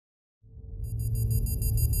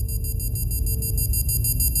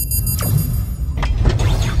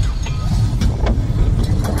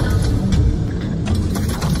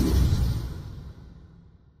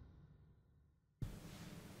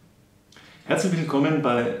Herzlich willkommen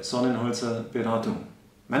bei Sonnenholzer Beratung.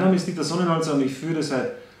 Mein Name ist Dieter Sonnenholzer und ich führe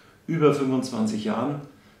seit über 25 Jahren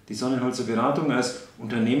die Sonnenholzer Beratung als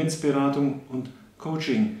Unternehmensberatung und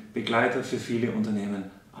Coaching-Begleiter für viele Unternehmen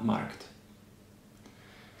am Markt.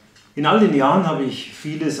 In all den Jahren habe ich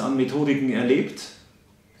vieles an Methodiken erlebt,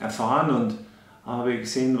 erfahren und habe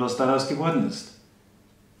gesehen, was daraus geworden ist.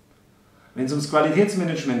 Wenn es ums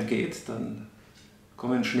Qualitätsmanagement geht, dann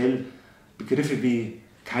kommen schnell Begriffe wie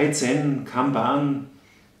Kaizen, Kanban,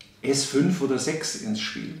 S5 oder 6 ins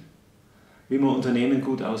Spiel, wie man Unternehmen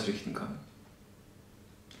gut ausrichten kann.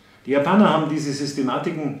 Die Japaner haben diese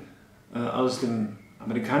Systematiken aus dem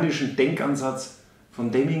amerikanischen Denkansatz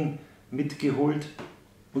von Deming mitgeholt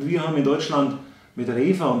und wir haben in Deutschland mit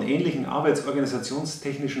REFA und ähnlichen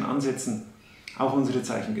arbeitsorganisationstechnischen Ansätzen auch unsere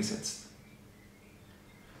Zeichen gesetzt.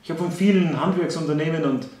 Ich habe von vielen Handwerksunternehmen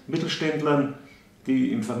und Mittelständlern,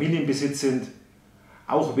 die im Familienbesitz sind,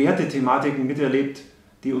 auch Wertethematiken miterlebt,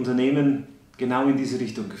 die Unternehmen genau in diese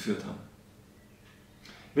Richtung geführt haben.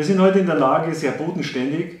 Wir sind heute in der Lage, sehr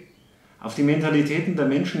bodenständig auf die Mentalitäten der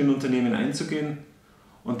Menschen in Unternehmen einzugehen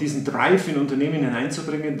und diesen Drive in Unternehmen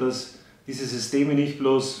hineinzubringen, dass diese Systeme nicht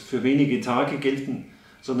bloß für wenige Tage gelten,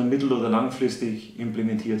 sondern mittel- oder langfristig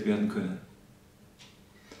implementiert werden können.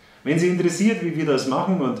 Wenn Sie interessiert, wie wir das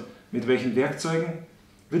machen und mit welchen Werkzeugen,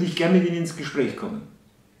 würde ich gerne mit Ihnen ins Gespräch kommen.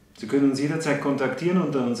 Sie können uns jederzeit kontaktieren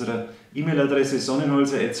unter unserer E-Mail-Adresse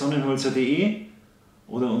sonnenholzer@sonnenholzer.de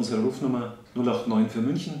oder unserer Rufnummer 089 für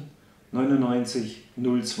München 99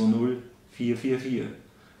 020 444.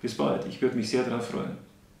 Bis bald, ich würde mich sehr darauf freuen.